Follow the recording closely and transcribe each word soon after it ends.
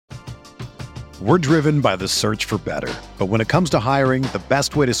We're driven by the search for better. But when it comes to hiring, the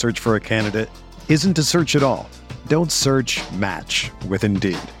best way to search for a candidate isn't to search at all. Don't search, match with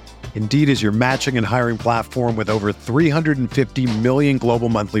Indeed. Indeed is your matching and hiring platform with over 350 million global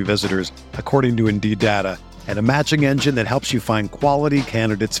monthly visitors, according to Indeed data, and a matching engine that helps you find quality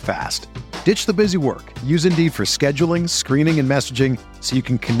candidates fast. Ditch the busy work. Use Indeed for scheduling, screening, and messaging so you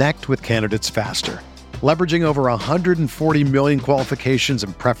can connect with candidates faster. Leveraging over 140 million qualifications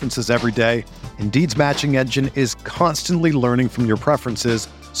and preferences every day, Indeed's matching engine is constantly learning from your preferences,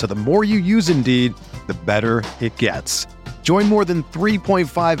 so the more you use Indeed, the better it gets. Join more than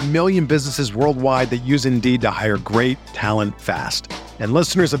 3.5 million businesses worldwide that use Indeed to hire great talent fast. And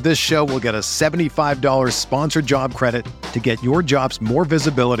listeners of this show will get a $75 sponsored job credit to get your jobs more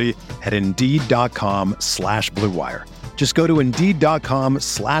visibility at Indeed.com/Blue Wire. Just go to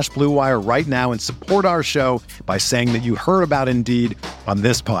Indeed.com/Blue Wire right now and support our show by saying that you heard about Indeed on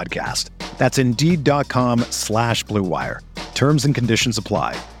this podcast. That's Indeed.com/Blue Wire. Terms and conditions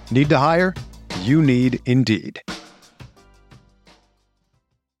apply. Need to hire? You need Indeed.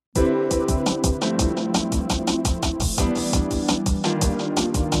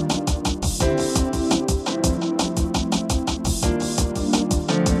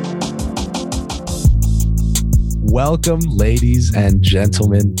 Welcome, ladies and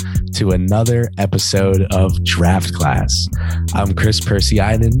gentlemen, to another episode of Draft Class. I'm Chris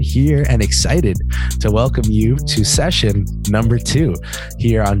Persianen here and excited to welcome you to session number 2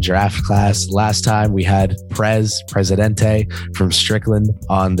 here on Draft Class. Last time we had Presidente from Strickland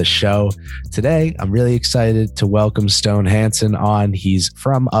on the show. Today, I'm really excited to welcome Stone Hansen on. He's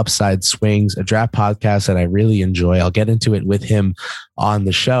from Upside Swings, a draft podcast that I really enjoy. I'll get into it with him on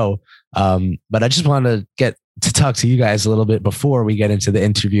the show. But I just want to get to talk to you guys a little bit before we get into the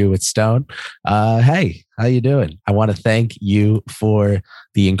interview with Stone. Hey, how you doing? I want to thank you for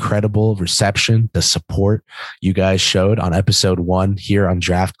the incredible reception, the support you guys showed on episode 1 here on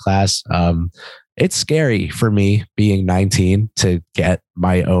Draft Class. It's scary for me being 19 to get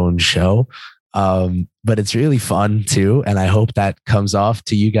my own show. But it's really fun too. And I hope that comes off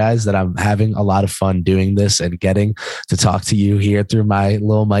to you guys that I'm having a lot of fun doing this and getting to talk to you here through my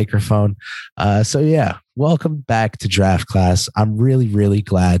little microphone. So yeah, welcome back to Draft Class. I'm really, really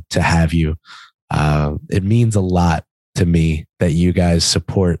glad to have you. It means a lot to me that you guys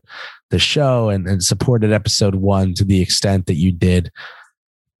support the show and supported episode 1 to the extent that you did.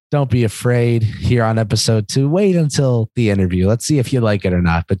 Don't be afraid here on episode 2. Wait until the interview. Let's see if you like it or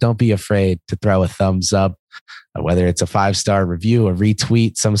not, but don't be afraid to throw a thumbs up, whether it's a 5-star review, a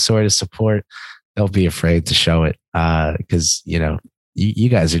retweet, some sort of support. Don't be afraid to show it because, you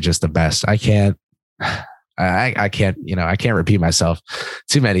guys are just the best. I can't repeat myself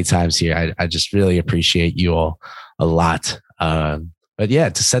too many times here. I just really appreciate you all a lot. But yeah,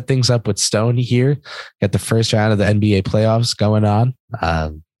 to set things up with Stone here, get the first round of the NBA playoffs going on.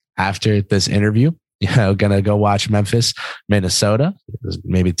 After this interview, gonna go watch Memphis, Minnesota.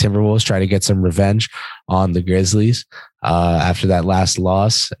 Maybe Timberwolves try to get some revenge on the Grizzlies after that last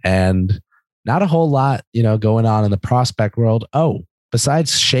loss. And not a whole lot, going on in the prospect world. Oh,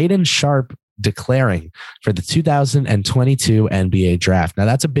 besides Shaedon Sharpe declaring for the 2022 NBA draft. Now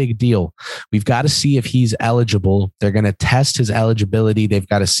that's a big deal. We've got to see if he's eligible. They're going to test his eligibility. They've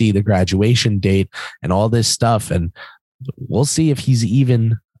got to see the graduation date and all this stuff. And we'll see if he's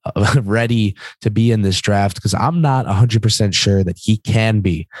even ready to be in this draft, because I'm not 100% sure that he can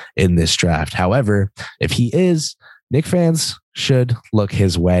be in this draft. However, if he is, Knick fans should look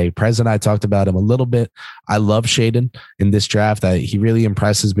his way. Prez and I talked about him a little bit. I love Shaedon in this draft. He really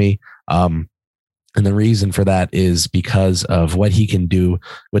impresses me. And the reason for that is because of what he can do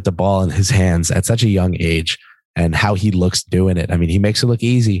with the ball in his hands at such a young age and how he looks doing it. I mean, he makes it look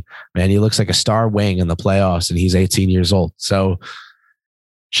easy, man. He looks like a star wing in the playoffs and he's 18 years old. So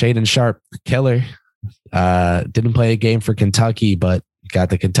Shaedon Sharpe, killer. Didn't play a game for Kentucky, but got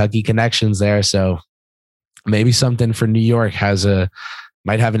the Kentucky connections there. So maybe something for New York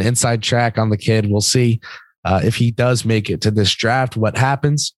might have an inside track on the kid. We'll see if he does make it to this draft, what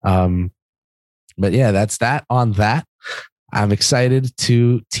happens. But yeah, that's that on that. I'm excited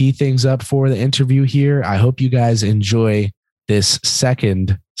to tee things up for the interview here. I hope you guys enjoy this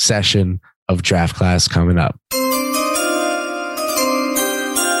second session of Draft Class coming up.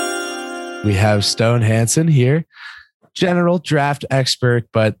 We have Stone Hansen here, general draft expert,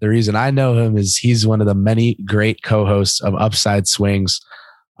 but the reason I know him is he's one of the many great co-hosts of Upside Swings.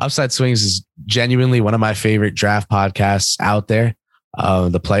 Upside Swings is genuinely one of my favorite draft podcasts out there.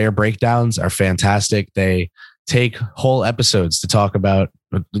 The player breakdowns are fantastic. They take whole episodes to talk about,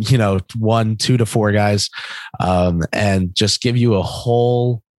 1, 2 to 4 guys, and just give you a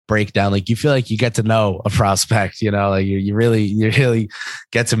whole breakdown. Like you feel like you get to know a prospect, like you really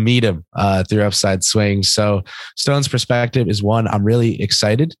get to meet him through Upside Swings. So Stone's perspective is one I'm really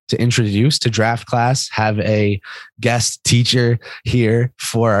excited to introduce to Draft Class, have a guest teacher here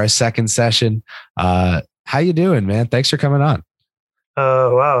for our second session. How you doing, man? Thanks for coming on.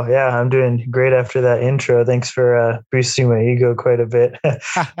 Wow. Yeah, I'm doing great after that intro. Thanks for boosting my ego quite a bit.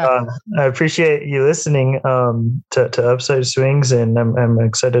 I appreciate you listening to Upside Swings, and I'm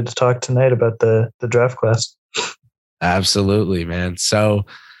excited to talk tonight about the draft class. Absolutely, man. So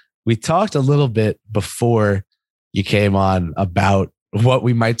we talked a little bit before you came on about what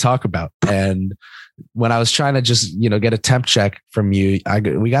we might talk about. And when I was trying to just, get a temp check from you,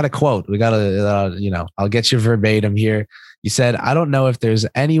 we got a quote. We got a, I'll get you verbatim here. You said, I don't know if there's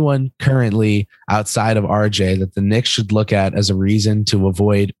anyone currently outside of RJ that the Knicks should look at as a reason to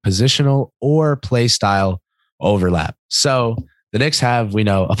avoid positional or play style overlap. So the Knicks have, we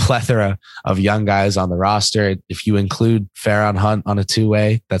know, a plethora of young guys on the roster. If you include Farron Hunt on a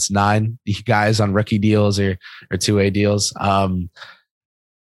two-way, that's 9 guys on rookie deals or two-way deals.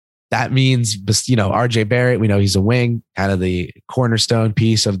 That means, RJ Barrett, we know he's a wing, kind of the cornerstone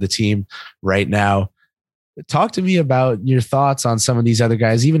piece of the team right now. Talk to me about your thoughts on some of these other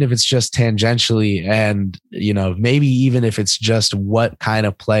guys, even if it's just tangentially, and, maybe even if it's just what kind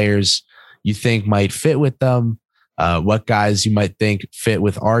of players you think might fit with them, what guys you might think fit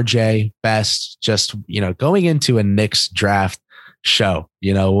with RJ best, just, going into a Knicks draft show,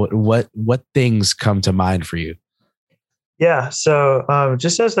 what things come to mind for you? Yeah. So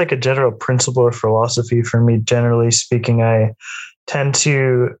just as like a general principle or philosophy for me, generally speaking, I tend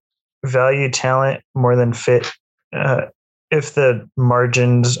to value talent more than fit. If the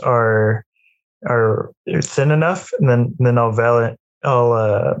margins are thin enough, and then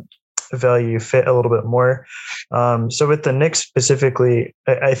I'll value fit a little bit more. So with the Knicks specifically,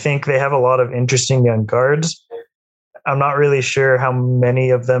 I think they have a lot of interesting young guards. I'm not really sure how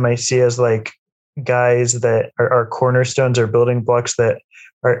many of them I see as like guys that are cornerstones or building blocks that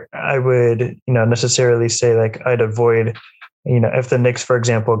I would, necessarily say like I'd avoid. If the Knicks, for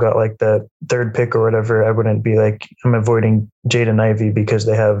example, got like the 3rd pick or whatever, I wouldn't be like, I'm avoiding Jaden Ivey because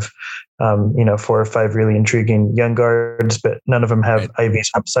they have, 4 or 5 really intriguing young guards, but none of them have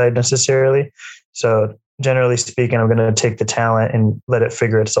Ivey's upside necessarily. So generally speaking, I'm going to take the talent and let it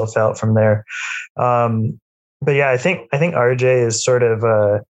figure itself out from there. But yeah, I think RJ is sort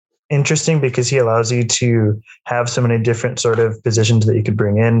of interesting because he allows you to have so many different sort of positions that you could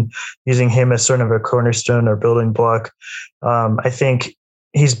bring in, using him as sort of a cornerstone or building block. I think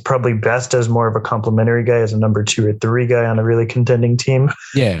he's probably best as more of a complementary guy, as a number 2 or 3 guy on a really contending team.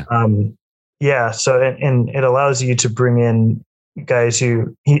 Yeah. So, and it allows you to bring in guys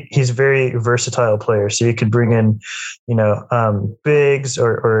who he's a very versatile player. So you could bring in, bigs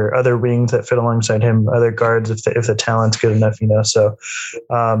or other wings that fit alongside him, other guards if the talent's good enough, So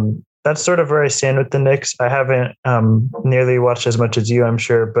that's sort of where I stand with the Knicks. I haven't nearly watched as much as you, I'm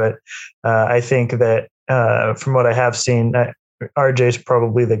sure, but I think that from what I have seen, RJ is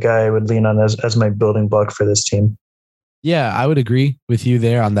probably the guy I would lean on as my building block for this team. Yeah, I would agree with you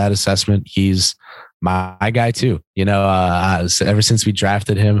there on that assessment. He's my guy too. Ever since we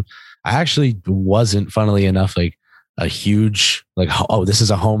drafted him, I actually wasn't, funnily enough, like a huge, this is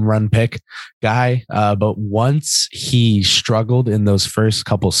a home run pick guy. But once he struggled in those first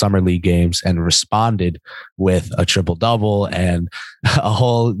couple summer league games and responded with a triple double and a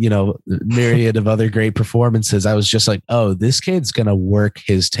whole, myriad of other great performances, I was just like, oh, this kid's going to work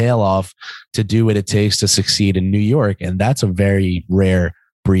his tail off to do what it takes to succeed in New York. And that's a very rare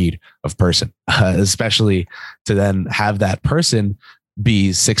breed of person, especially to then have that person be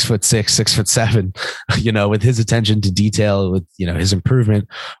 6'6", 6'7", with his attention to detail, with, his improvement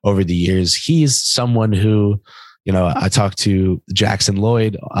over the years. He's someone who, I talk to Jackson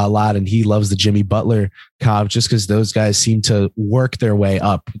Lloyd a lot, and he loves the Jimmy Butler comp just because those guys seem to work their way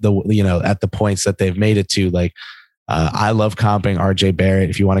up at the points that they've made it to. Like, I love comping RJ Barrett.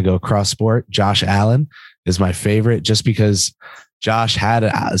 If you want to go cross sport, Josh Allen is my favorite, just because Josh had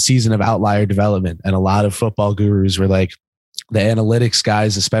a season of outlier development, and a lot of football gurus were like, the analytics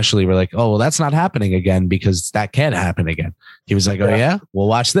guys especially were like, oh, well, that's not happening again because that can't happen again. He was like, oh yeah, well,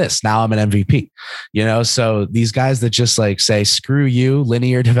 watch this. Now I'm an MVP, so these guys that just like say, screw you,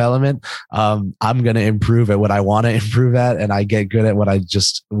 linear development. I'm going to improve at what I want to improve at. And I get good at what I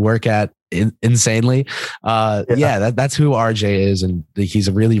just work at insanely. That's who RJ is. And he's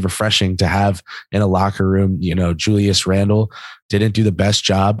really refreshing to have in a locker room. Julius Randle didn't do the best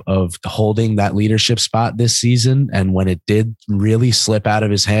job of holding that leadership spot this season. And when it did really slip out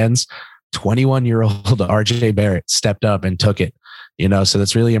of his hands, 21-year-old RJ Barrett stepped up and took it. So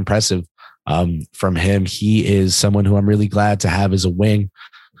that's really impressive from him. He is someone who I'm really glad to have as a wing.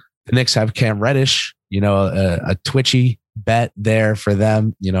 The Knicks have Cam Reddish, a twitchy bet there for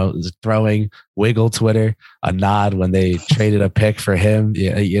them, throwing wiggle Twitter a nod when they traded a pick for him.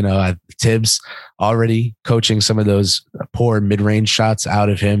 Tibbs already coaching some of those poor mid-range shots out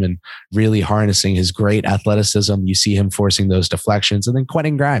of him and really harnessing his great athleticism. You see him forcing those deflections. And then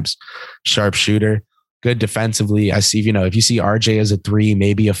Quentin Grimes, sharp shooter, good defensively. I see, if you see RJ as a 3,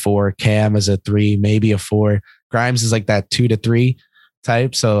 maybe a 4, Cam as a 3, maybe a 4, Grimes is like that 2 to 3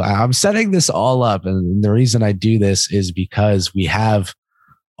 type. So I'm setting this all up. And the reason I do this is because we have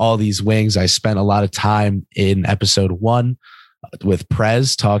all these wings. I spent a lot of time in episode 1 with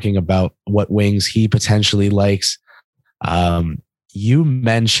Prez talking about what wings he potentially likes. You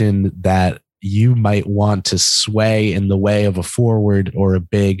mentioned that you might want to sway in the way of a forward or a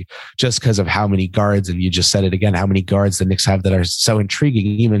big just because of how many guards, and you just said it again, how many guards the Knicks have that are so intriguing.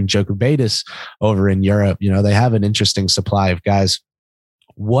 Even Joker Batis over in Europe, they have an interesting supply of guys.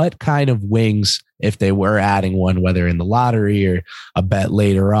 What kind of wings, if they were adding one, whether in the lottery or a bet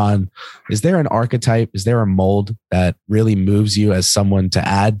later on, is there an archetype? Is there a mold that really moves you as someone to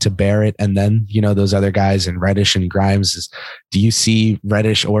add to Barrett? And then, those other guys in Reddish and Grimes, do you see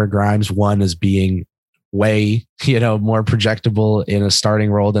Reddish or Grimes, one as being way, more projectable in a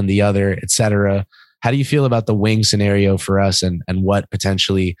starting role than the other, et cetera? How do you feel about the wing scenario for us and what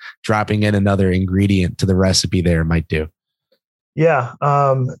potentially dropping in another ingredient to the recipe there might do? Yeah.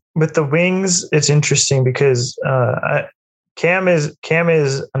 With the wings, it's interesting because Cam is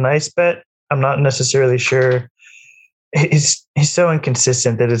a nice bet. I'm not necessarily sure. He's so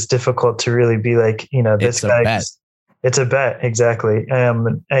inconsistent that it's difficult to really be like, this guy. It's a bet. Exactly.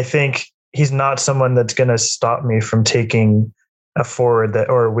 I think he's not someone that's going to stop me from taking a forward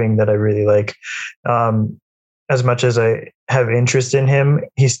or a wing that I really like. As much as I have interest in him,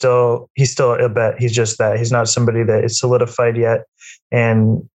 he's still a bet. He's just that. He's not somebody that is solidified yet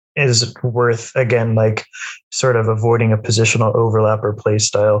and is worth, again, like sort of avoiding a positional overlap or play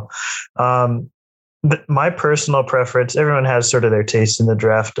style. But my personal preference, everyone has sort of their taste in the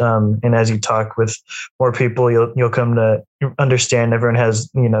draft. And as you talk with more people, you'll come to understand everyone has,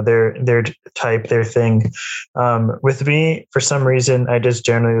 their type, their thing. With me, for some reason, I just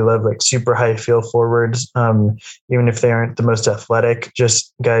generally love like super high feel forwards, even if they aren't the most athletic,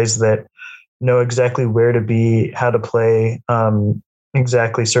 just guys that know exactly where to be, how to play,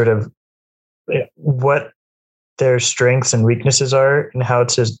 exactly sort of what their strengths and weaknesses are and how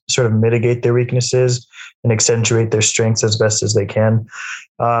to sort of mitigate their weaknesses and accentuate their strengths as best as they can.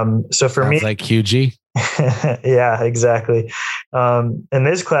 So for me, like QG. Yeah, exactly. In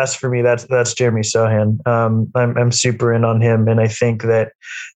this class for me, that's Jeremy Sohan. I'm super in on him. And I think that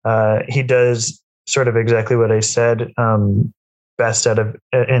he does sort of exactly what I said, best out of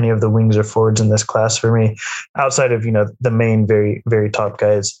any of the wings or forwards in this class for me, outside of, the main, very, very top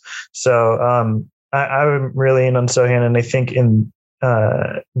guys. So, I'm really in on Sohan, and I think in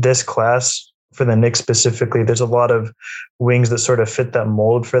this class for the Knicks specifically, there's a lot of wings that sort of fit that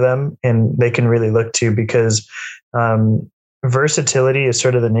mold for them, and they can really look to because versatility is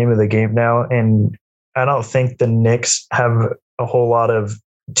sort of the name of the game now. And I don't think the Knicks have a whole lot of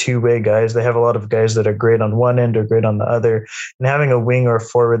two-way guys. They have a lot of guys that are great on one end or great on the other. And having a wing or a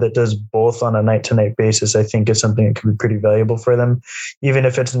forward that does both on a night-to-night basis, I think is something that can be pretty valuable for them. Even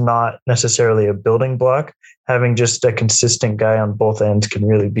if it's not necessarily a building block, having just a consistent guy on both ends can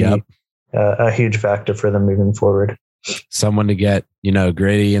really be a huge factor for them moving forward. Someone to get,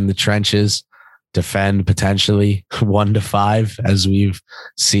 gritty in the trenches, defend potentially 1 to 5, as we've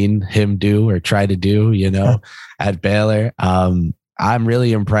seen him do or try to do, at Baylor. I'm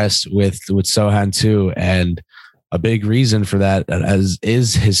really impressed with Sohan too. And a big reason for that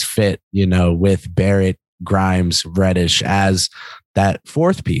is his fit, with Barrett, Grimes, Reddish as that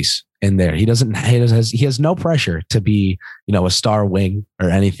fourth piece in there. He has no pressure to be, a star wing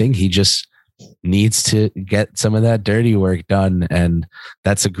or anything. He just needs to get some of that dirty work done. And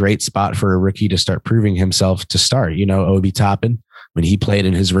that's a great spot for a rookie to start proving himself to start. Obi Toppin, when he played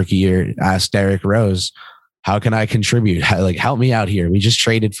in his rookie year, asked Derrick Rose, how can I contribute? Help me out here. We just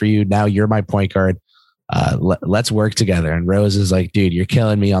traded for you. Now you're my point guard. Let's work together. And Rose is like, dude, you're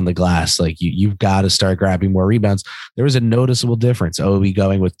killing me on the glass. Like you've got to start grabbing more rebounds. There was a noticeable difference. Obi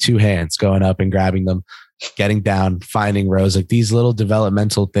going with 2 hands, going up and grabbing them, getting down, finding Rose, like these little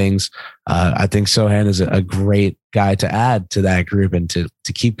developmental things. I think Sohan is a great guy to add to that group and to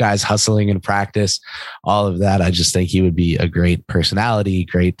keep guys hustling in practice, all of that. I just think he would be a great personality,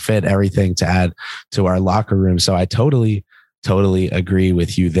 great fit, everything to add to our locker room. So I totally agree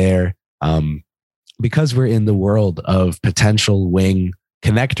with you there. because we're in the world of potential wing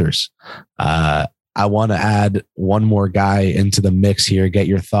connectors, I want to add one more guy into the mix here, get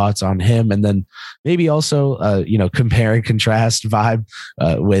your thoughts on him, and then maybe also, compare and contrast vibe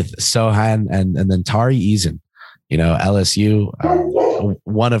with Sochan and then Tari Eason. LSU,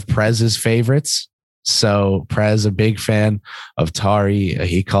 one of Prez's favorites. So Prez, a big fan of Tari.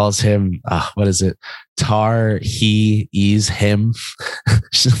 He calls him, what is it? Tar, he, ease him,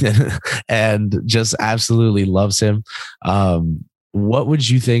 and just absolutely loves him. What would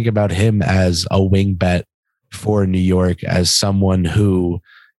you think about him as a wing bet for New York, as someone who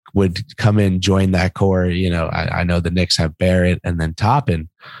would come in, join that core? I know the Knicks have Barrett and then Toppin,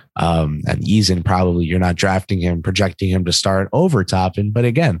 and Eason, probably you're not drafting him, projecting him to start over Toppin. But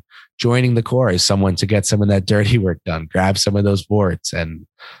again, joining the core is someone to get some of that dirty work done, grab some of those boards and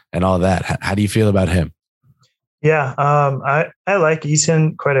all that. How do you feel about him? Yeah, I like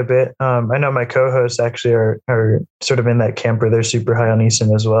Eason quite a bit. I know my co-hosts actually are sort of in that camp where they're super high on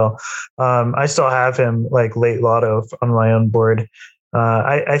Eason as well. I still have him like late lotto on my own board.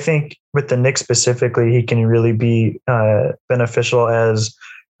 I think with the Knicks specifically, he can really be beneficial as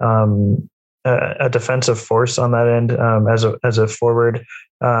a defensive force on that end, as a forward.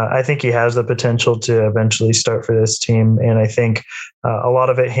 I think he has the potential to eventually start for this team. And I think a lot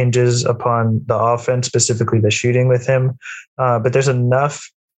of it hinges upon the offense, specifically the shooting with him. But there's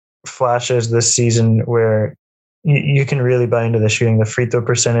enough flashes this season where you can really buy into the shooting. The free throw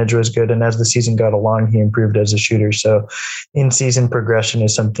percentage was good. And as the season got along, he improved as a shooter. So in-season progression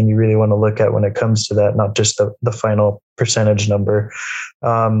is something you really want to look at when it comes to that, not just the final percentage number.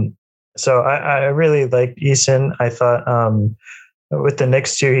 So I really like Eason. I thought with the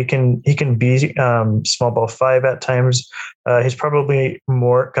Knicks too, he can be small ball 5 at times. He's probably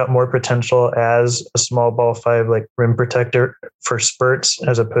got more potential as a small ball 5, like rim protector for spurts,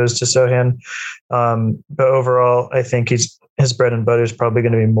 as opposed to Sochan. But overall, I think his bread and butter is probably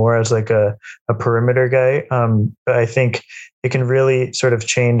going to be more as like a perimeter guy. But I think it can really sort of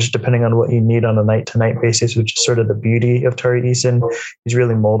change depending on what you need on a night-to-night basis, which is sort of the beauty of Tari Eason. He's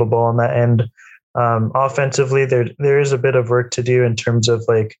really moldable on that end. Offensively, there is a bit of work to do in terms of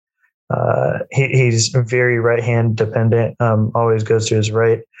like he's very right hand dependent. Always goes to his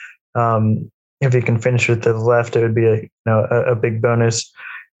right. If he can finish with the left, it would be a big bonus.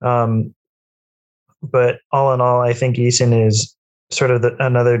 But all in all, I think Eason is sort of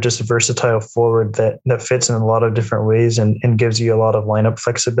another just versatile forward that fits in a lot of different ways and gives you a lot of lineup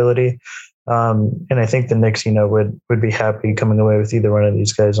flexibility. And I think the Knicks, would be happy coming away with either one of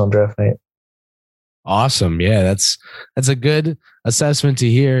these guys on draft night. Awesome. Yeah, that's a good assessment to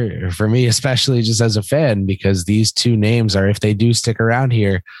hear for me, especially just as a fan, because these two names are, if they do stick around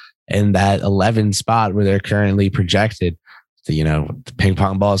here in that 11 spot where they're currently projected, the ping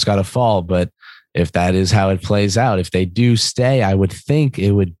pong ball's got to fall. But if that is how it plays out, if they do stay, I would think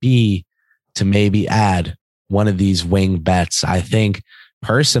it would be to maybe add one of these wing bets. I think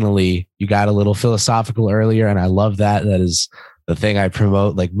personally, you got a little philosophical earlier, and I love that. That is the thing I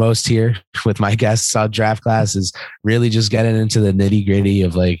promote like most here with my guests on Draft Class, is really just getting into the nitty gritty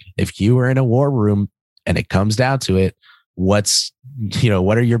of like, if you were in a war room and it comes down to it, what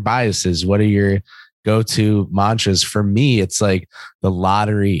are your biases? What are your go-to mantras? For me, it's like the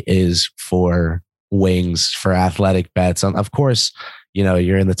lottery is for wings, for athletic bets. Of course,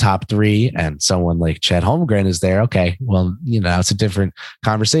 you're in the top 3 and someone like Chet Holmgren is there. Okay, well, it's a different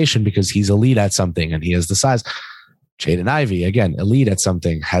conversation because he's elite at something and he has the size. Jaden Ivey, again, elite at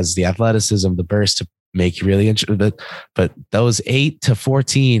something, has the athleticism, the burst to make you really interested. But those 8 to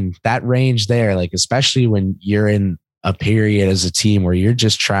 14, that range there, like especially when you're in a period as a team where you're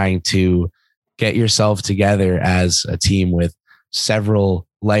just trying to get yourself together as a team with several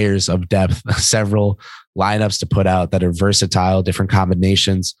layers of depth, several lineups to put out that are versatile, different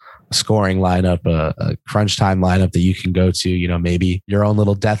combinations, a scoring lineup, a crunch time lineup that you can go to, maybe your own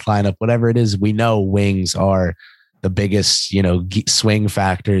little death lineup, whatever it is. We know wings are the biggest, swing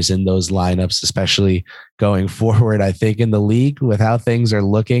factors in those lineups, especially going forward. I think in the league with how things are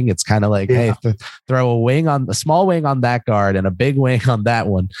looking, it's kind of like, hey, throw a small wing on that guard and a big wing on that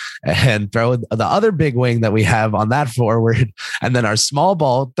one, and throw the other big wing that we have on that forward. And then our small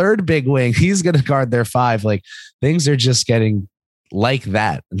ball, third big wing, he's going to guard their 5. Like things are just getting like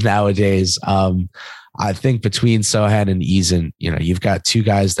that nowadays. I think between Sochan and Eason, you've got 2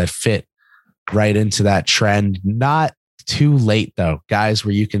 guys that fit right into that trend. Not too late though, guys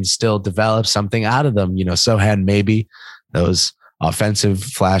where you can still develop something out of them. Sochan, maybe those offensive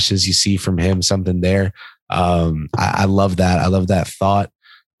flashes you see from him, something there. I love that. I love that thought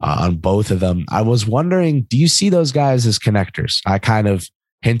on both of them. I was wondering, do you see those guys as connectors? I kind of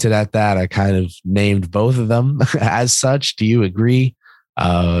hinted at that. I kind of named both of them as such. Do you agree?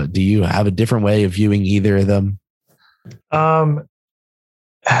 Do you have a different way of viewing either of them?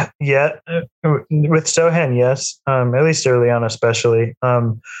 Yeah, with Sochan, yes. At least early on, especially.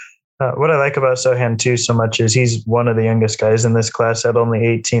 What I like about Sochan too so much is he's one of the youngest guys in this class at only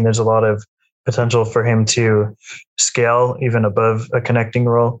 18. There's a lot of potential for him to scale even above a connecting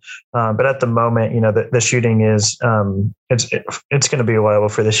role. But at the moment, the shooting is, it's going to be a while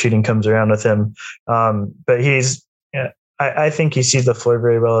before the shooting comes around with him. But I think he sees the floor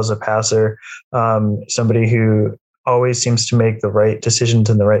very well as a passer, somebody who always seems to make the right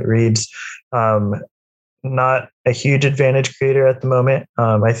decisions and the right reads. Not a huge advantage creator at the moment.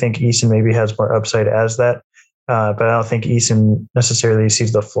 I think Eason maybe has more upside as that. But I don't think Eason necessarily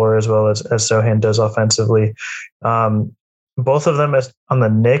sees the floor as well as Sochan does offensively. Both of them on the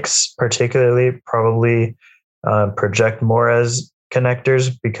Knicks particularly probably project more as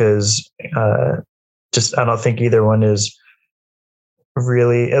connectors because I don't think either one is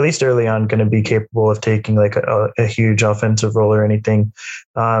really, at least early on, going to be capable of taking like a huge offensive role or anything.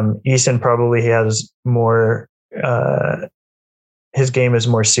 Eason probably has more, his game is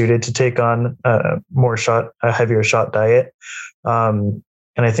more suited to take on a heavier shot diet. And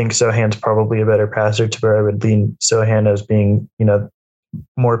I think Sochan's probably a better passer, to where I would lean Sochan as being,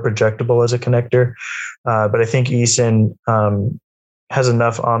 more projectable as a connector. But I think Eason has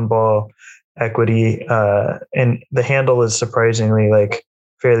enough on-ball equity, and the handle is surprisingly like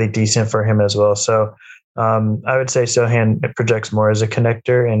fairly decent for him as well. So I would say Sochan projects more as a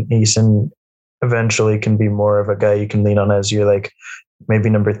connector, and Eason eventually can be more of a guy you can lean on as your like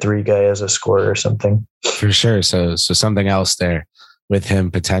maybe number 3 guy as a scorer or something. For sure. So something else there with him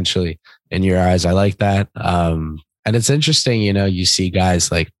potentially in your eyes. I like that. And it's interesting, you see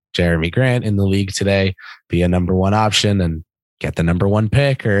guys like Jeremy Grant in the league today be a number 1 option and get the number 1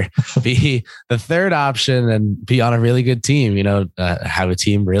 pick, or be the 3rd option and be on a really good team, have a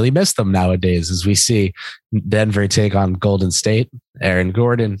team really miss them nowadays, as we see Denver take on Golden State. Aaron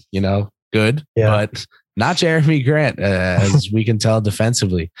Gordon, good, but not Jeremy Grant, as we can tell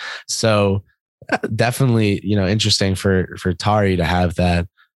defensively. So definitely, interesting for Tari to have that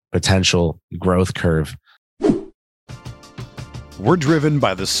potential growth curve. We're driven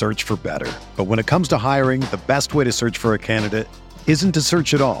by the search for better. But when it comes to hiring, the best way to search for a candidate isn't to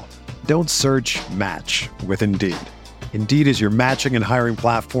search at all. Don't search, match with Indeed. Indeed is your matching and hiring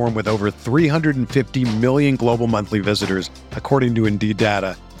platform with over 350 million global monthly visitors, according to Indeed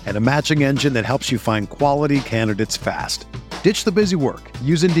data, and a matching engine that helps you find quality candidates fast. Ditch the busy work.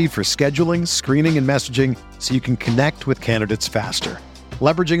 Use Indeed for scheduling, screening, and messaging so you can connect with candidates faster.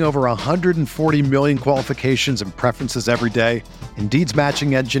 Leveraging over 140 million qualifications and preferences every day, Indeed's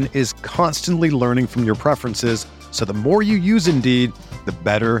matching engine is constantly learning from your preferences, so the more you use Indeed, the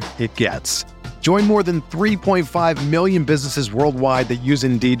better it gets. Join more than 3.5 million businesses worldwide that use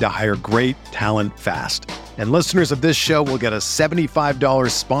Indeed to hire great talent fast. And listeners of this show will get a $75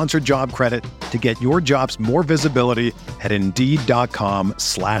 sponsored job credit to get your jobs more visibility at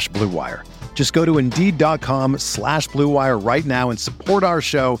Indeed.com/Blue Wire. Just go to Indeed.com/Blue Wire right now and support our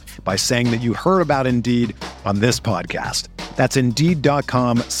show by saying that you heard about Indeed on this podcast. That's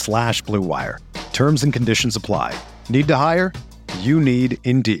Indeed.com/Blue Wire. Terms and conditions apply. Need to hire? You need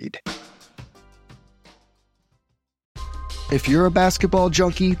Indeed. If you're a basketball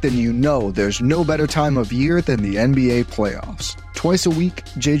junkie, then you know there's no better time of year than the NBA playoffs. Twice a week,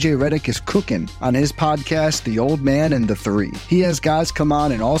 JJ Redick is cooking on his podcast, The Old Man and the Three. He has guys come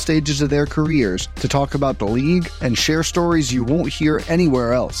on in all stages of their careers to talk about the league and share stories you won't hear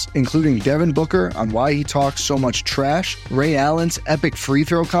anywhere else, including Devin Booker on why he talks so much trash, Ray Allen's epic free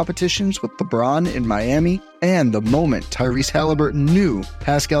throw competitions with LeBron in Miami, and the moment Tyrese Halliburton knew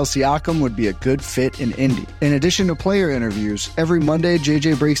Pascal Siakam would be a good fit in Indy. In addition to player interviews, every Monday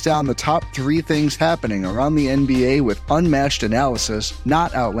JJ breaks down the top 3 things happening around the NBA with unmatched analysis,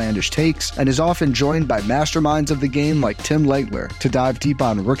 not outlandish takes, and is often joined by masterminds of the game like Tim Legler to dive deep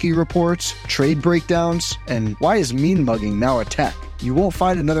on rookie reports, trade breakdowns, and why is mean mugging now a tech. You won't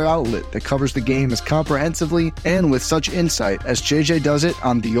find another outlet that covers the game as comprehensively and with such insight as JJ does it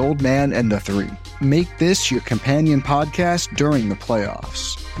on The Old Man and the Three. Make this your companion podcast during the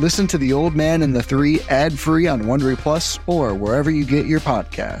playoffs. Listen to The Old Man and the Three ad-free on Wondery Plus or wherever you get your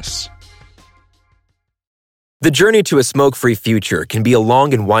podcasts. The journey to a smoke-free future can be a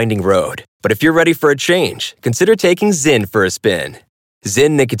long and winding road, but if you're ready for a change, consider taking Zyn for a spin.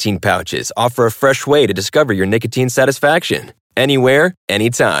 Zyn nicotine pouches offer a fresh way to discover your nicotine satisfaction. Anywhere,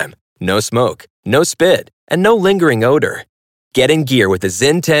 anytime. No smoke, no spit, and no lingering odor. Get in gear with the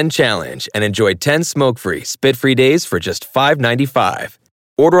Zyn 10 Challenge and enjoy 10 smoke-free, spit-free days for just $5.95.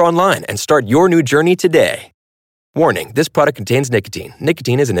 Order online and start your new journey today. Warning, this product contains nicotine.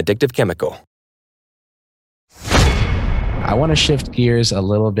 Nicotine is an addictive chemical. I want to shift gears a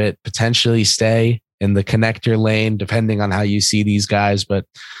little bit, potentially stay in the connector lane, depending on how you see these guys. But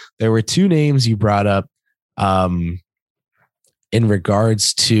there were two names you brought up in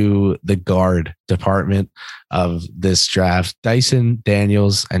regards to the guard department of this draft: Dyson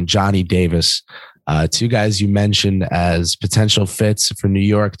Daniels and Johnny Davis. Two guys you mentioned as potential fits for New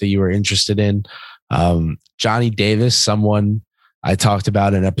York that you were interested in. Johnny Davis, someone I talked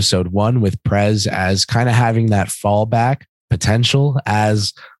about in episode 1 with Prez as kind of having that fallback potential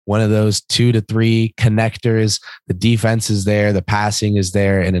as one of those 2 to 3 connectors. The defense is there, the passing is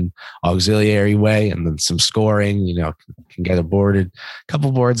there in an auxiliary way, and then some scoring, can get a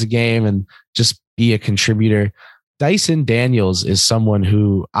couple boards a game and just be a contributor. Dyson Daniels is someone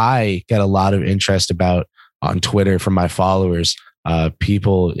who I get a lot of interest about on Twitter from my followers,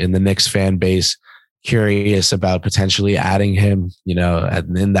 people in the Knicks fan base curious about potentially adding him,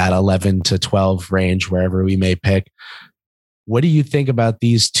 in that 11 to 12 range, wherever we may pick. What do you think about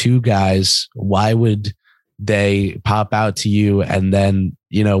these two guys? Why would they pop out to you? And then,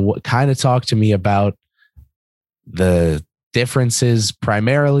 what kind of talk to me about the differences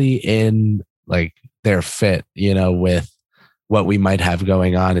primarily in like their fit, with what we might have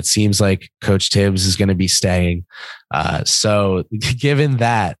going on. It seems like Coach Tibbs is going to be staying. So given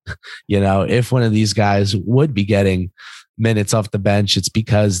that, if one of these guys would be getting minutes off the bench, it's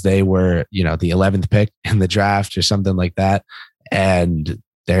because they were, the 11th pick in the draft or something like that. And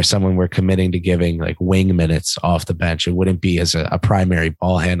there's someone we're committing to giving like wing minutes off the bench. It wouldn't be as a primary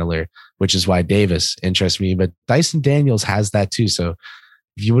ball handler, which is why Davis interests me. But Dyson Daniels has that too. So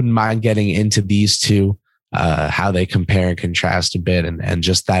if you wouldn't mind getting into these two, how they compare and contrast a bit and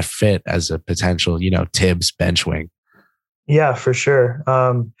just that fit as a potential, Tibbs bench wing. Yeah, for sure.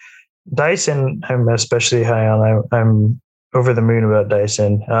 Dyson, I'm especially high on. I'm over the moon about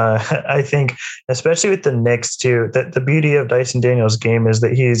Dyson. I think, especially with the Knicks too, that the beauty of Dyson Daniels' game is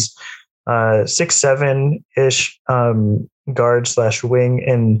that he's 6'7" guard / wing,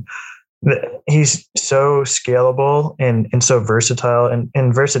 and he's so scalable and so versatile.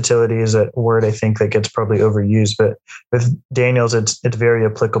 And versatility is a word I think that gets probably overused, but with Daniels, it's very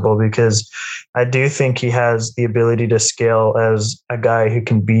applicable because I do think he has the ability to scale as a guy who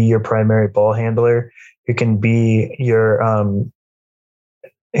can be your primary ball handler, who can be your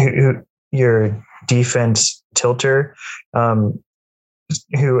defense tilter,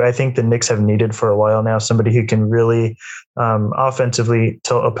 who I think the Knicks have needed for a while now, somebody who can really offensively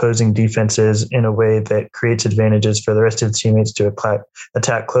tilt opposing defenses in a way that creates advantages for the rest of the teammates to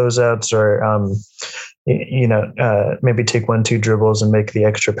attack closeouts or, maybe take 1-2 dribbles and make the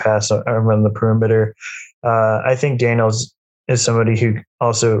extra pass around the perimeter. I think Daniels is somebody who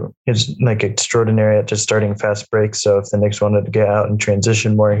also is like extraordinary at just starting fast breaks. So if the Knicks wanted to get out and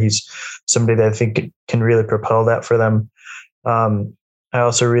transition more, he's somebody that I think can really propel that for them. I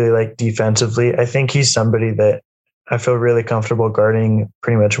also really like defensively. I think he's somebody that I feel really comfortable guarding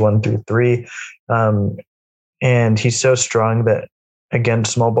pretty much 1 through 3. And he's so strong that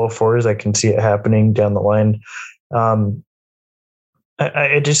against small ball fours, I can see it happening down the line.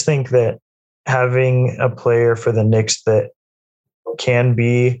 I just think that having a player for the Knicks that can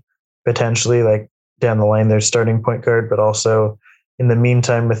be potentially like down the line their starting point guard, but also in the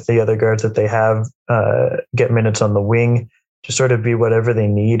meantime with the other guards that they have, get minutes on the wing to sort of be whatever they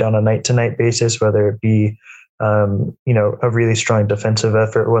need on a night-to-night basis, whether it be, a really strong defensive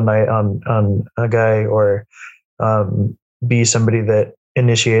effort one night on a guy or be somebody that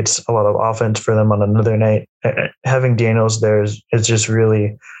initiates a lot of offense for them on another night. Having Daniels there is just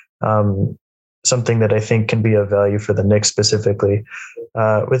really something that I think can be of value for the Knicks specifically.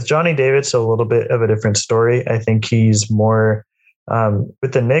 With Johnny Davis, a little bit of a different story. I think he's more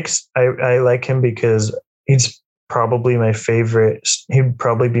with the Knicks. I like him because he's probably my favorite. He'd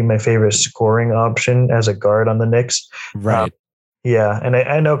probably be my favorite scoring option as a guard on the Knicks. Right. Yeah. And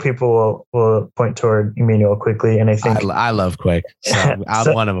I know people will point toward Emmanuel Quickley, and I think I love Quick. So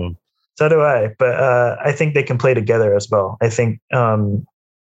I'm one of them. So do I. But I think they can play together as well. I think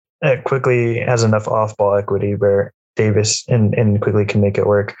Quickley has enough off-ball equity where Davis and Quickley can make it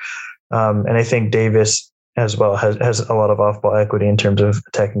work. And I think Davis as well has a lot of off-ball equity in terms of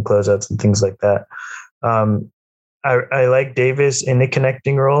attacking closeouts and things like that. I like Davis in the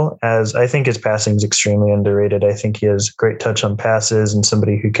connecting role, as I think his passing is extremely underrated. I think he has great touch on passes and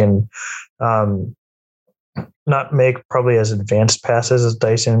somebody who can not make probably as advanced passes as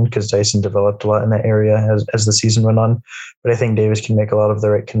Dyson, because Dyson developed a lot in that area as the season went on. But I think Davis can make a lot of the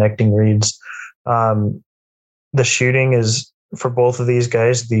right connecting reads. The shooting is for both of these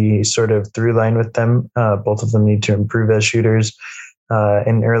guys, the sort of through line with them, both of them need to improve as shooters.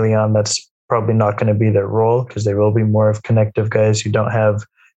 And early on, that's probably not going to be their role because they will be more of connective guys who don't have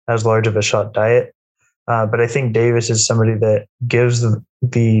as large of a shot diet. But I think Davis is somebody that gives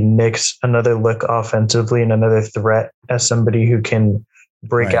the Knicks another look offensively and another threat as somebody who can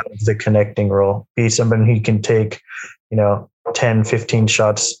break out of the connecting role, be somebody who can take, 10, 15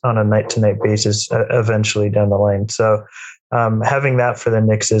 shots on a night-to-night basis eventually down the line. So having that for the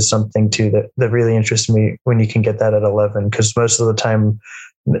Knicks is something too that really interests me when you can get that at 11, because most of the time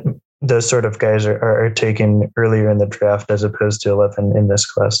those sort of guys are taken earlier in the draft as opposed to 11 in this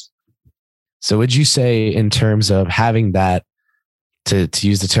class. So would you say in terms of having that, to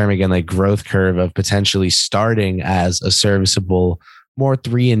use the term again, like growth curve of potentially starting as a serviceable, more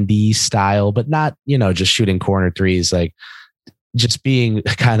 3-and-D style, but not, just shooting corner threes, like just being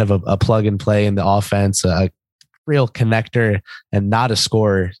kind of a plug and play in the offense, a real connector and not a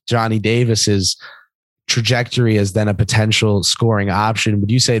scorer. Johnny Davis's trajectory as then a potential scoring option.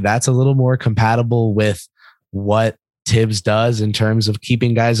 Would you say that's a little more compatible with what Tibbs does in terms of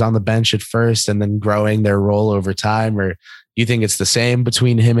keeping guys on the bench at first and then growing their role over time? Or do you think it's the same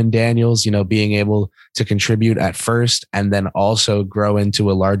between him and Daniels, being able to contribute at first and then also grow into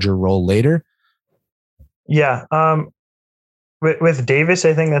a larger role later? Yeah. With Davis,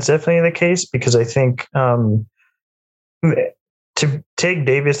 I think that's definitely the case, because I think to take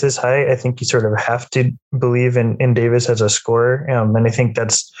Davis this high, I think you sort of have to believe in Davis as a scorer. And I think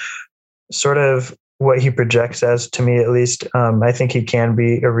that's sort of what he projects as, to me at least. I think he can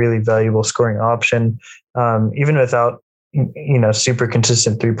be a really valuable scoring option, even without, super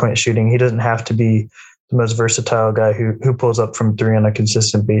consistent 3-point shooting. He doesn't have to be the most versatile guy who pulls up from three on a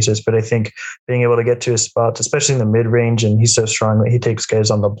consistent basis. But I think being able to get to his spots, especially in the mid range, and he's so strong that he takes guys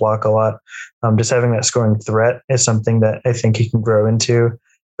on the block a lot. Just having that scoring threat is something that I think he can grow into.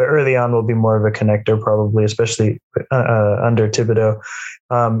 But early on will be more of a connector, probably, especially under Thibodeau.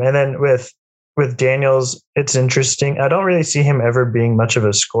 And then with Daniels, it's interesting. I don't really see him ever being much of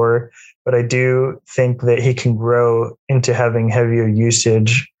a scorer, but I do think that he can grow into having heavier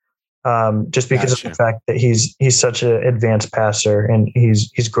usage, just because of the fact that he's such an advanced passer and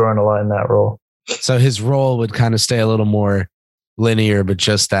he's grown a lot in that role. So his role would kind of stay a little more linear, but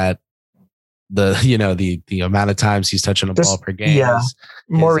just that the amount of times he's touching a ball per game. Yeah,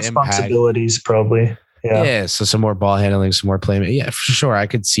 more responsibilities impact. Probably. Yeah. So some more ball handling, some more playmaking. Yeah, for sure. I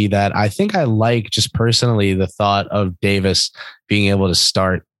could see that. I think I like just personally the thought of Davis being able to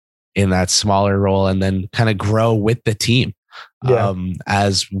start in that smaller role and then kind of grow with the team.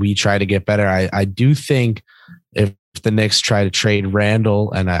 As we try to get better. I do think if the Knicks try to trade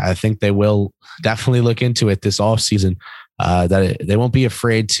Randall, and I think they will definitely look into it this offseason, that they won't be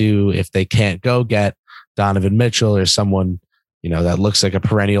afraid to, if they can't go get Donovan Mitchell or someone, that looks like a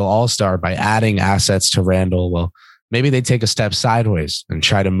perennial all-star, by adding assets to Randall. Well, maybe they take a step sideways and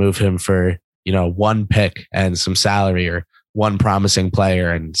try to move him for, one pick and some salary, or one promising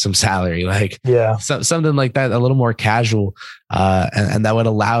player and some salary, something like that, a little more casual. And that would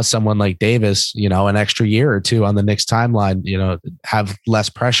allow someone like Davis, an extra year or two on the Knicks timeline, have less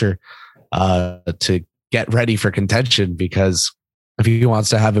pressure to get ready for contention, because if he wants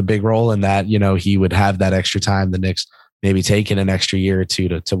to have a big role in that, he would have that extra time. The Knicks maybe taking an extra year or two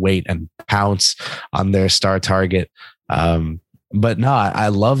to wait and pounce on their star target. But no, I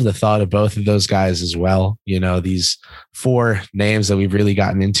love the thought of both of those guys as well. These 4 names that we've really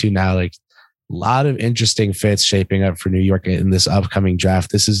gotten into now, like a lot of interesting fits shaping up for New York in this upcoming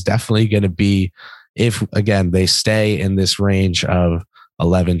draft. This is definitely going to be, if again, they stay in this range of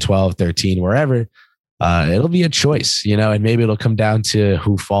 11, 12, 13, wherever, it'll be a choice, and maybe it'll come down to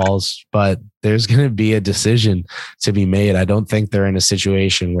who falls, but there's going to be a decision to be made. I don't think they're in a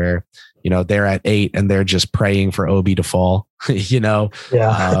situation where, they're at 8 and they're just praying for Obi to fall, Yeah.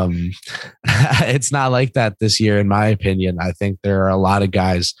 It's not like that this year, in my opinion. I think there are a lot of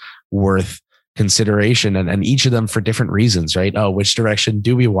guys worth consideration, and each of them for different reasons, right? Oh, which direction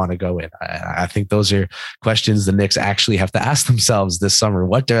do we want to go in? I think those are questions the Knicks actually have to ask themselves this summer.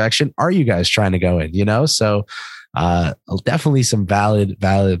 What direction are you guys trying to go in? So definitely some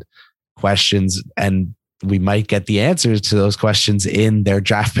valid questions, and we might get the answers to those questions in their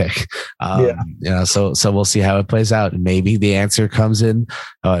draft pick. So we'll see how it plays out. Maybe the answer comes in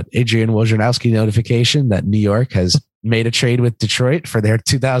Adrian Wojnarowski notification that New York has made a trade with Detroit for their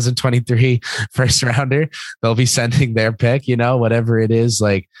 2023 first rounder. They'll be sending their pick, whatever it is,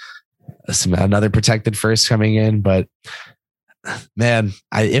 like another protected first coming in. But man,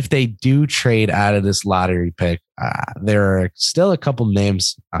 if they do trade out of this lottery pick, there are still a couple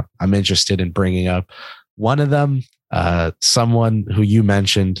names I'm interested in bringing up. One of them, someone who you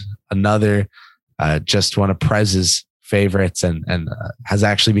mentioned, another just one of Prez's favorites and has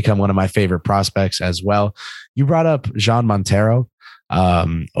actually become one of my favorite prospects as well. You brought up Jean Montero,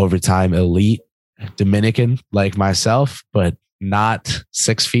 overtime elite Dominican like myself, but not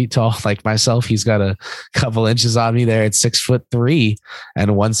 6 feet tall like myself. He's got a couple inches on me there at 6'3"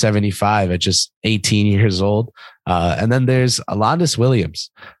 and 175 at just 18 years old. And then there's Alondes Williams,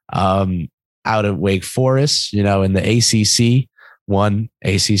 out of Wake Forest, in the ACC, won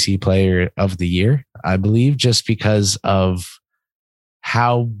ACC Player of the Year, I believe, just because of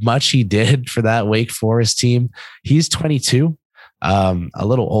how much he did for that Wake Forest team. He's 22, a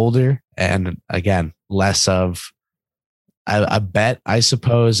little older, and again, less of a bet, I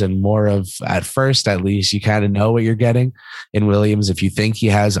suppose, and more of, at first, at least, you kind of know what you're getting in Williams. If you think he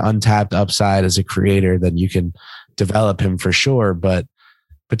has untapped upside as a creator, then you can develop him for sure. But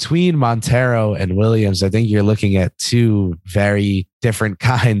between Montero and Williams, I think you're looking at two very different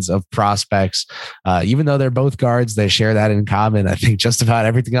kinds of prospects. Even though they're both guards, they share that in common. I think just about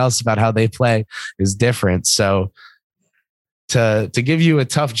everything else about how they play is different. So to give you a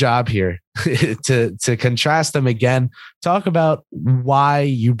tough job here, to contrast them again, talk about why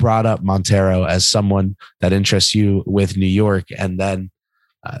you brought up Montero as someone that interests you with New York, and then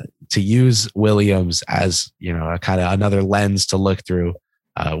to use Williams as, a kind of another lens to look through.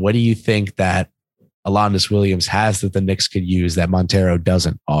 What do you think that Alondes Williams has that the Knicks could use that Montero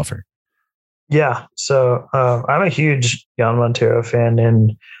doesn't offer? Yeah, so I'm a huge Jan Montero fan,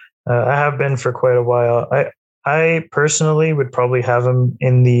 and I have been for quite a while. I personally would probably have him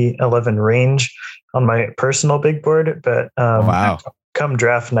in the 11 range on my personal big board, but wow, come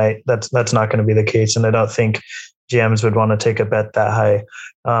draft night, that's not going to be the case, and I don't think GMs would want to take a bet that high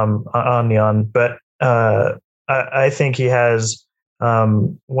on Jan. But I think he has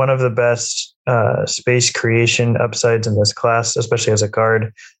one of the best space creation upsides in this class, especially as a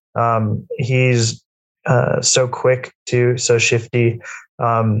guard. He's so quick too, so shifty.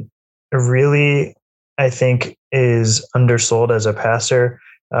 Really, I think is undersold as a passer.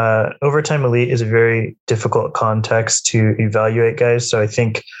 Overtime elite is a very difficult context to evaluate guys. So I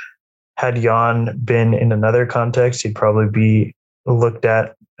think had Jan been in another context, he'd probably be looked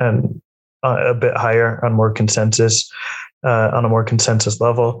at a bit higher on a more consensus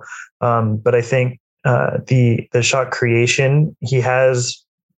level. But I think the shot creation, he has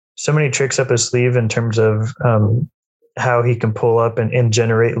so many tricks up his sleeve in terms of how he can pull up and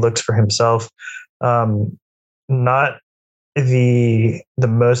generate looks for himself. Not the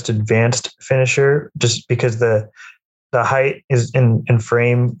most advanced finisher, just because the height is in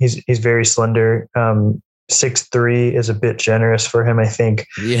frame. He's very slender. 6'3" is a bit generous for him, I think.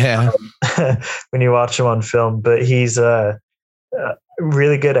 Yeah. When you watch him on film, but he's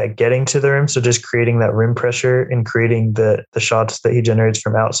really good at getting to the rim. So just creating that rim pressure and creating the shots that he generates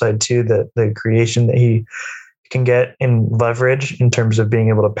from outside too, the creation that he can get in leverage in terms of being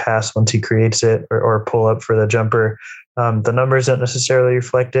able to pass once he creates it or pull up for the jumper. The numbers don't necessarily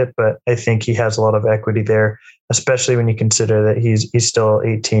reflect it, but I think he has a lot of equity there, especially when you consider that he's still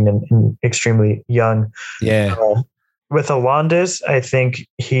 18 and extremely young. Yeah. With Alondes, I think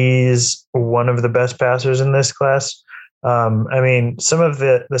he's one of the best passers in this class. I mean, some of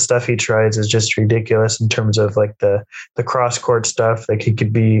the stuff he tries is just ridiculous in terms of like the cross court stuff. Like he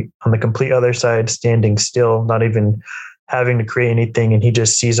could be on the complete other side, standing still, not even having to create anything, and he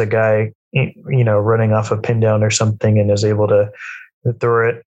just sees a guy, running off a pin down or something, and is able to throw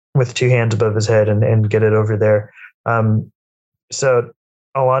it with two hands above his head and get it over there. So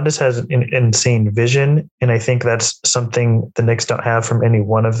Alondes has an insane vision, and I think that's something the Knicks don't have from any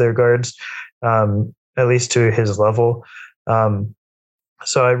one of their guards. At least to his level.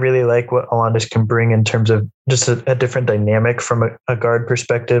 So I really like what Alondes can bring in terms of just a different dynamic from a guard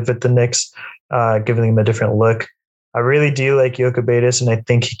perspective at the Knicks, giving them a different look. I really do like Jokubaitis, and I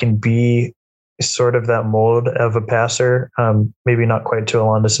think he can be sort of that mold of a passer. Maybe not quite to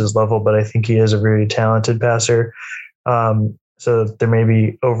Alondes' level, but I think he is a very talented passer. So there may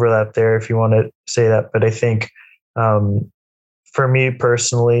be overlap there if you want to say that, but I think for me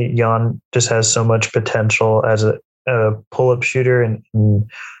personally, Jan just has so much potential as a pull-up shooter and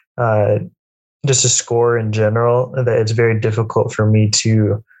just a scorer in general that it's very difficult for me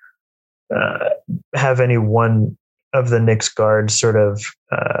to have any one of the Knicks guards sort of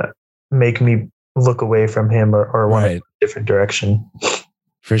make me look away from him or want a different direction.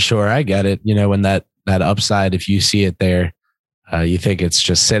 For sure. I get it. When that upside, if you see it there, you think it's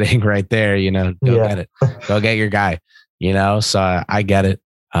just sitting right there, get it, go get your guy. So I get it.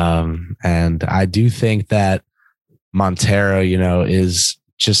 And I do think that Montero, is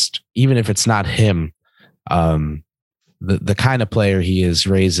just, even if it's not him, the kind of player he is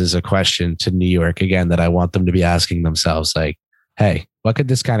raises a question to New York again that I want them to be asking themselves, like, hey, what could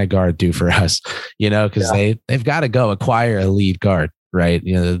this kind of guard do for us? Because they've got to go acquire a lead guard, right?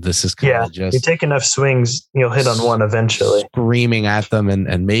 This is kind of just, you take enough swings, you'll hit on one eventually. Screaming at them,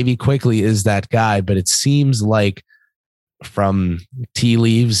 and maybe Quickley is that guy, but it seems like from tea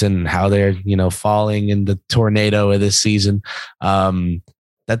leaves and how they're falling in the tornado of this season,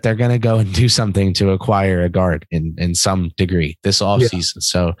 that they're going to go and do something to acquire a guard in some degree this offseason.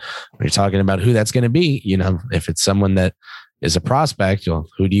 So when you're talking about who that's going to be, if it's someone that is a prospect,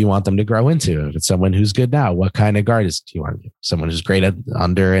 who do you want them to grow into? If it's someone who's good now, what kind of guard do you want? Someone who's great at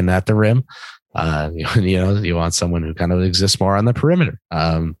under and at the rim. You want someone who kind of exists more on the perimeter.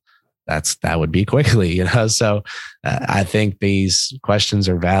 That would be Quickley, So I think these questions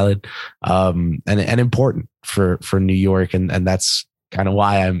are valid and important for New York, and that's kind of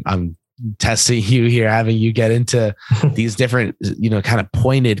why I'm testing you here, having you get into these different, kind of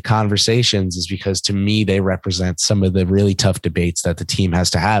pointed conversations, is because to me, they represent some of the really tough debates that the team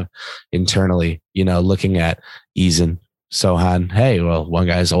has to have internally, looking at Eason, Sochan. Hey, well, one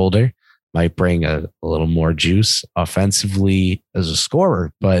guy's older, might bring a little more juice offensively as a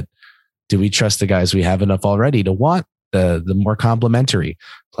scorer, but do we trust the guys we have enough already to want the more complementary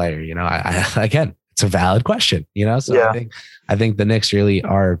player? Again, it's a valid question, So I think the Knicks really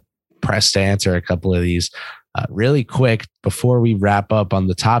are pressed to answer a couple of these really quick before we wrap up on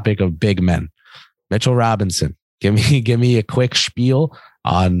the topic of big men. Mitchell Robinson, give me a quick spiel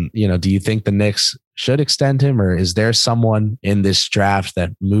on, do you think the Knicks should extend him, or is there someone in this draft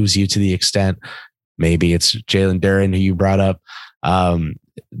that moves you to the extent, maybe it's Jalen Duren, who you brought up,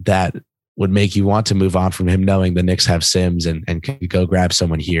 that would make you want to move on from him, knowing the Knicks have Sims and could go grab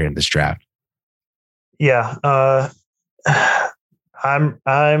someone here in this draft? Yeah.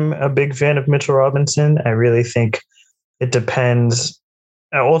 I'm a big fan of Mitchell Robinson. I really think it depends.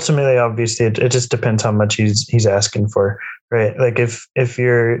 Ultimately, obviously, it just depends how much he's asking for, right? Like if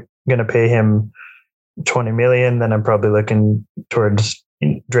you're going to pay him $20 million, then I'm probably looking towards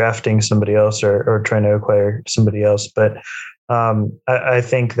drafting somebody else or trying to acquire somebody else. But I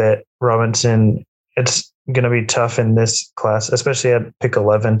think that Robinson, it's going to be tough in this class, especially at pick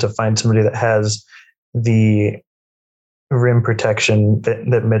 11, to find somebody that has the rim protection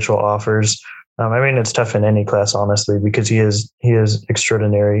that Mitchell offers. It's tough in any class, honestly, because he is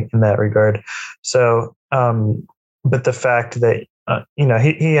extraordinary in that regard. So, but the fact that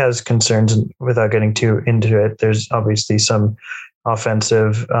he has concerns, without getting too into it, there's obviously some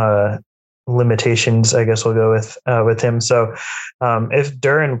offensive limitations, I guess we'll go with him. So, if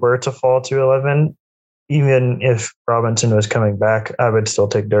Duren were to fall to 11, even if Robinson was coming back, I would still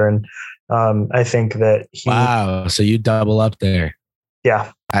take Duren. I think that wow. So you double up there.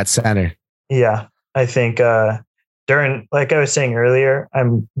 Yeah. At center. Yeah. I think Duren, like I was saying earlier,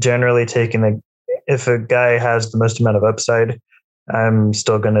 I'm generally taking if a guy has the most amount of upside, I'm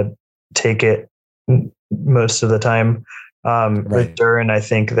still going to take it most of the time. Right. With Duren, I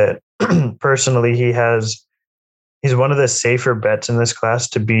think that personally, he's one of the safer bets in this class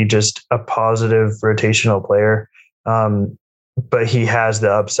to be just a positive rotational player. But he has the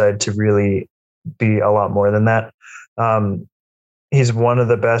upside to really be a lot more than that. He's one of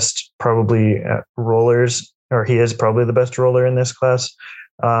the best probably rollers, or he is probably the best roller in this class.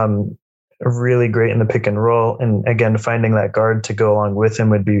 Really great in the pick and roll. And again, finding that guard to go along with him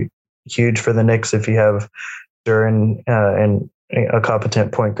would be huge for the Knicks if you have Duren and a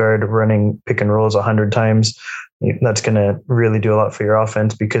competent point guard running pick and rolls 100 times. That's going to really do a lot for your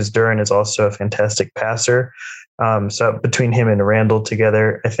offense, because Duren is also a fantastic passer. So between him and Randall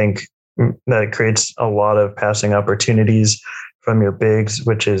together, I think that it creates a lot of passing opportunities from your bigs,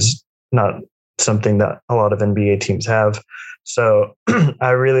 which is not something that a lot of NBA teams have. So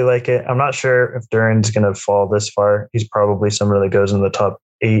I really like it. I'm not sure if Duren's going to fall this far. He's probably someone that goes in the top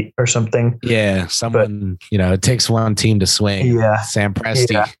 8 or something. Yeah, someone, it takes one team to swing. Yeah. Sam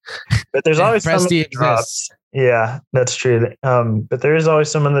Presti. Yeah. But there's always someone that drops. Yeah, that's true. But there is always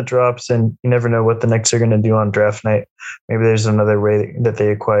someone that drops, and you never know what the Knicks are going to do on draft night. Maybe there's another way that they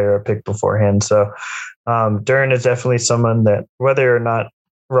acquire a pick beforehand. So Duren is definitely someone that, whether or not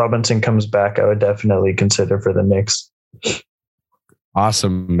Robinson comes back, I would definitely consider for the Knicks.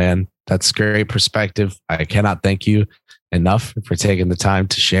 Awesome, man. That's great perspective. I cannot thank you enough for taking the time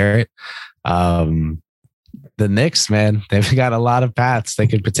to share it. The Knicks, man, they've got a lot of paths they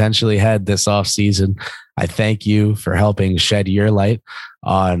could potentially head this offseason. I thank you for helping shed your light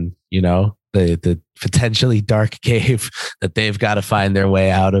on, the potentially dark cave that they've got to find their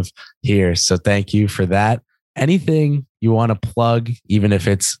way out of here. So thank you for that. anything you want to plug, even if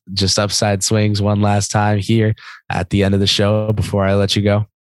it's just Upside Swings one last time here at the end of the show before I let you go?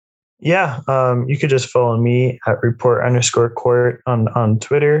 Yeah, you could just follow me at report_court on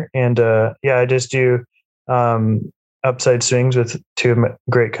Twitter. And I just do Upside Swings with two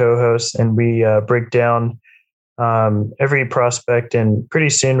great co-hosts, and we break down every prospect. And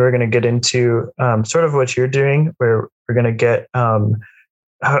pretty soon we're going to get into sort of what you're doing, where we're going to get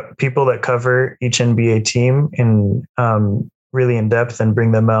people that cover each NBA team in really in depth and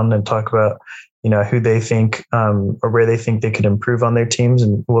bring them on and talk about, who they think or where they think they could improve on their teams.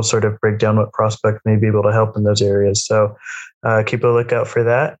 And we'll sort of break down what prospect may be able to help in those areas. So keep a lookout for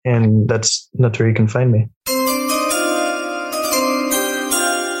that. And that's where you can find me.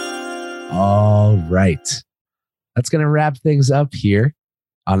 All right. That's going to wrap things up here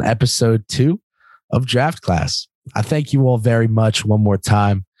on episode 2 of Draft Class. I thank you all very much one more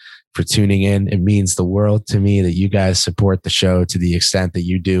time for tuning in. It means the world to me that you guys support the show to the extent that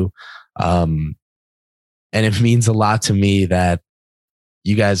you do. And it means a lot to me that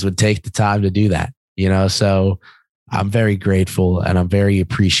you guys would take the time to do that, so I'm very grateful and I'm very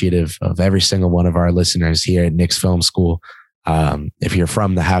appreciative of every single one of our listeners here at Knicks Film School. If you're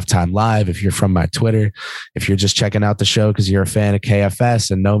from the Halftime Live, if you're from my Twitter, if you're just checking out the show because you're a fan of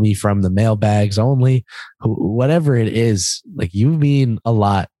KFS and know me from the mailbags only, whatever it is, like, you mean a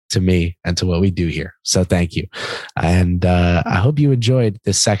lot to me and to what we do here. So thank you. And I hope you enjoyed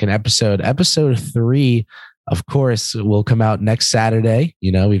this second episode. Episode 3, of course, will come out next Saturday.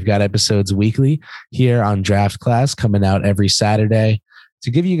 We've got episodes weekly here on Draft Class coming out every Saturday. To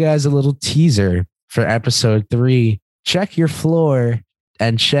give you guys a little teaser for episode 3, check your floor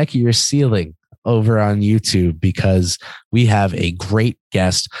and check your ceiling over on YouTube, because we have a great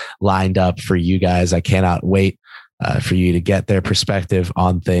guest lined up for you guys. I cannot wait for you to get their perspective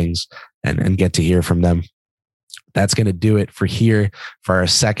on things and get to hear from them. That's going to do it for our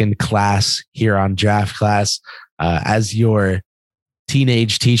second class here on Draft Class. As your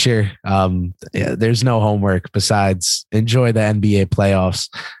teenage teacher, there's no homework besides enjoy the NBA playoffs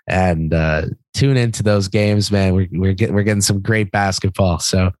and tune into those games, man. We're getting some great basketball.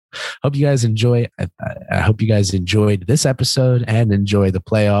 So hope you guys enjoy. I hope you guys enjoyed this episode and enjoy the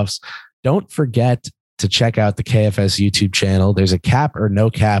playoffs. Don't forget to check out the KFS YouTube channel. There's a Cap or No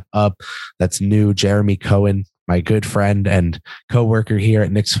Cap up that's new. Jeremy Cohen, my good friend and coworker here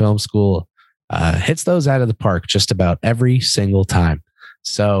at Knicks Film School, hits those out of the park just about every single time.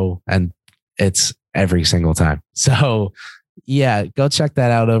 So, and it's every single time. So yeah, go check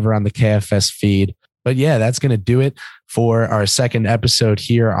that out over on the KFS feed. But yeah, that's going to do it for our second episode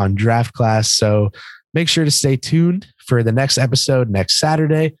here on Draft Class. So make sure to stay tuned for the next episode next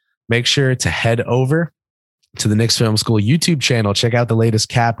Saturday. Make sure to head over to the Knicks Film School YouTube channel. Check out the latest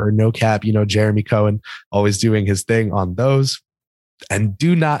Cap or No Cap. Jeremy Cohen always doing his thing on those. And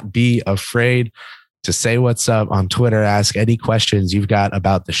do not be afraid to say what's up on Twitter. Ask any questions you've got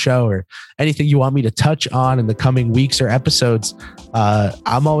about the show or anything you want me to touch on in the coming weeks or episodes.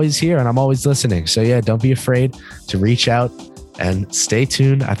 I'm always here and I'm always listening. So yeah, don't be afraid to reach out and stay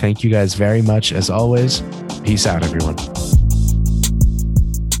tuned. I thank you guys very much as always. Peace out, everyone.